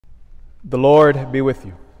The Lord be with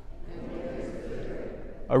you.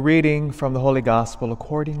 A reading from the Holy Gospel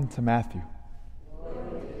according to Matthew.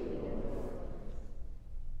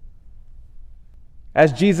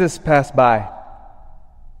 As Jesus passed by,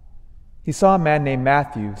 he saw a man named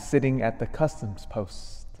Matthew sitting at the customs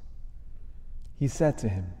post. He said to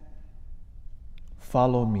him,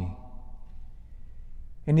 "Follow me."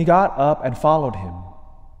 And he got up and followed him.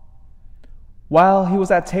 While he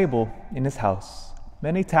was at table in his house,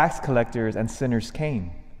 many tax collectors and sinners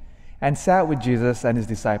came and sat with Jesus and his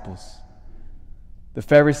disciples. The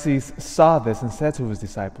Pharisees saw this and said to his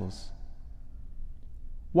disciples,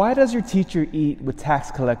 "Why does your teacher eat with tax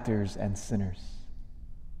collectors and sinners?"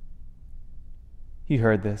 He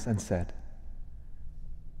heard this and said,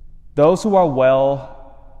 "Those who are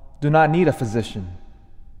well do not need a physician,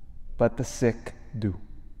 but the sick do.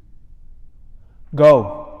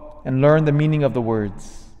 Go and learn the meaning of the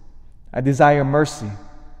words, 'I desire mercy,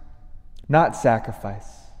 not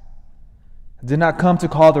sacrifice.' I did not come to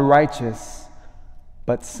call the righteous,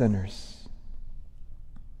 but sinners."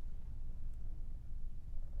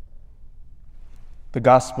 The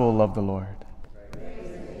Gospel of the Lord.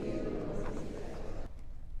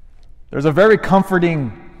 There's a very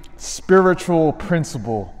comforting spiritual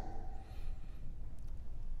principle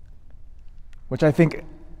which I think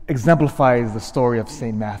exemplifies the story of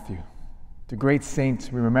St. Matthew, the great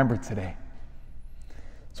saint we remember today.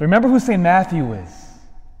 So remember who St. Matthew is.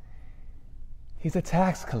 He's a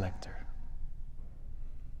tax collector.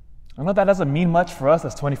 I know that doesn't mean much for us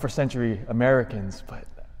as 21st century Americans, but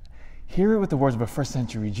hear it with the words of a first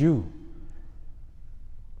century Jew.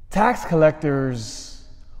 Tax collectors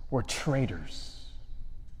were traitors.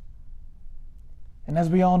 And as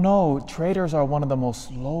we all know, traitors are one of the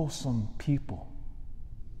most loathsome people.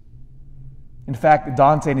 In fact,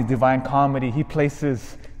 Dante in his Divine Comedy, he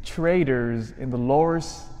places traitors in the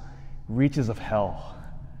lowest reaches of hell.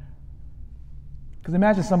 Because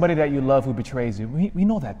imagine somebody that you love who betrays you. We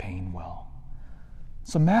know that pain well.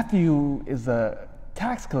 So Matthew is a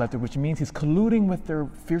tax collector, which means he's colluding with their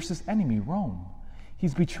fiercest enemy, Rome.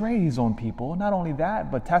 He's betrayed his own people. Not only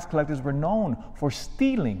that, but tax collectors were known for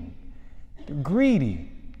stealing. They're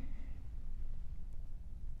greedy.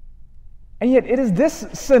 And yet it is this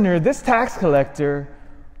sinner, this tax collector,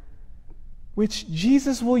 which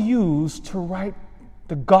Jesus will use to write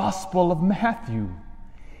the Gospel of Matthew.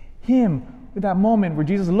 Him, with that moment where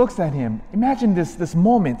Jesus looks at him. Imagine this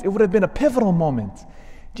moment. It would have been a pivotal moment.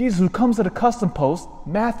 Jesus, who comes to the custom post,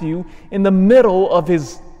 Matthew, in the middle of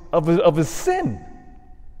his sin,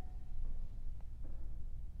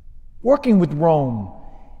 working with Rome.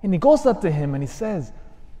 And he goes up to him and he says,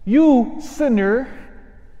 "You sinner,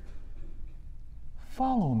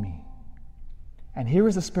 follow me." And here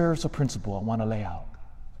is a spiritual principle I want to lay out.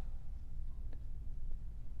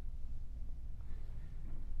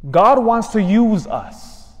 God wants to use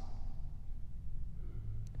us.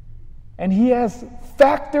 And he has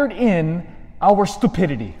factored in our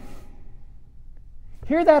stupidity.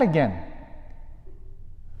 Hear that again.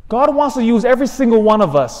 God wants to use every single one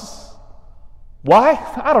of us. Why?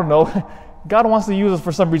 I don't know. God wants to use us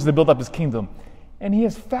for some reason to build up his kingdom. And he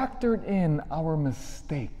has factored in our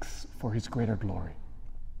mistakes for his greater glory.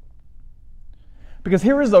 Because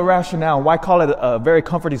here is the rationale. Why call it a very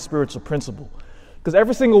comforting spiritual principle? Because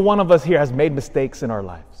every single one of us here has made mistakes in our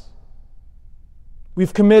lives.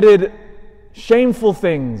 We've committed shameful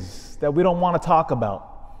things that we don't want to talk about.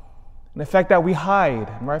 And the fact that we hide,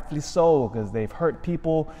 and rightfully so, because they've hurt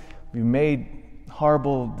people. We've made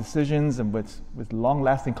horrible decisions and with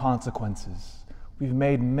long-lasting consequences. We've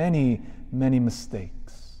made many, many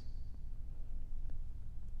mistakes.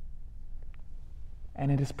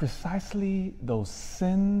 And it is precisely those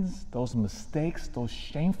sins, those mistakes, those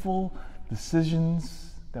shameful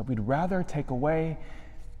decisions that we'd rather take away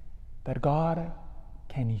that God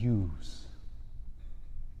can use.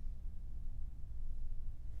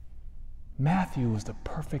 Matthew is the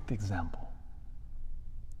perfect example.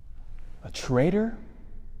 A traitor,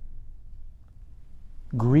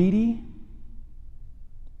 greedy,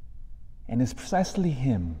 and it's precisely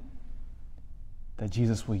him that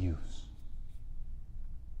Jesus will use.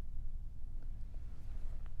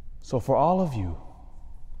 So for all of you,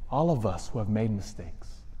 all of us who have made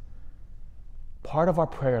mistakes, part of our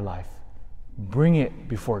prayer life, bring it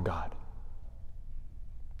before God.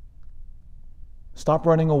 Stop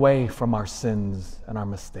running away from our sins and our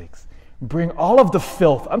mistakes. Bring all of the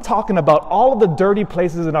filth. I'm talking about all of the dirty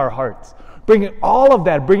places in our hearts. Bring all of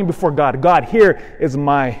that, bring it before God. God, here is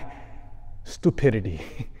my stupidity.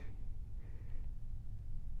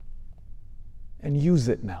 And use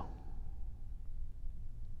it now.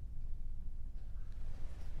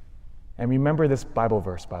 And remember this Bible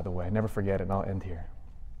verse, by the way. Never forget it, and I'll end here.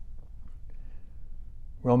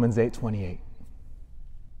 Romans 8:28.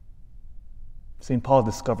 St. Paul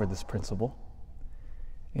discovered this principle.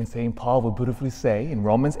 And St. Paul would beautifully say in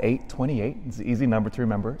Romans 8:28, it's an easy number to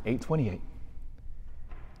remember, 8:28,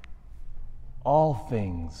 all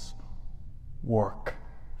things work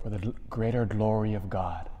for the greater glory of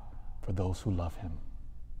God for those who love him.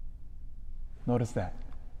 Notice that.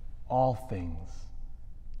 All things.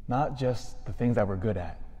 Not just the things that we're good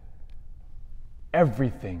at.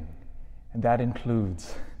 Everything. And that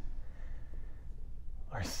includes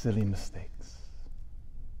our silly mistakes.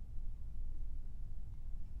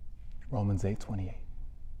 Romans 8:28.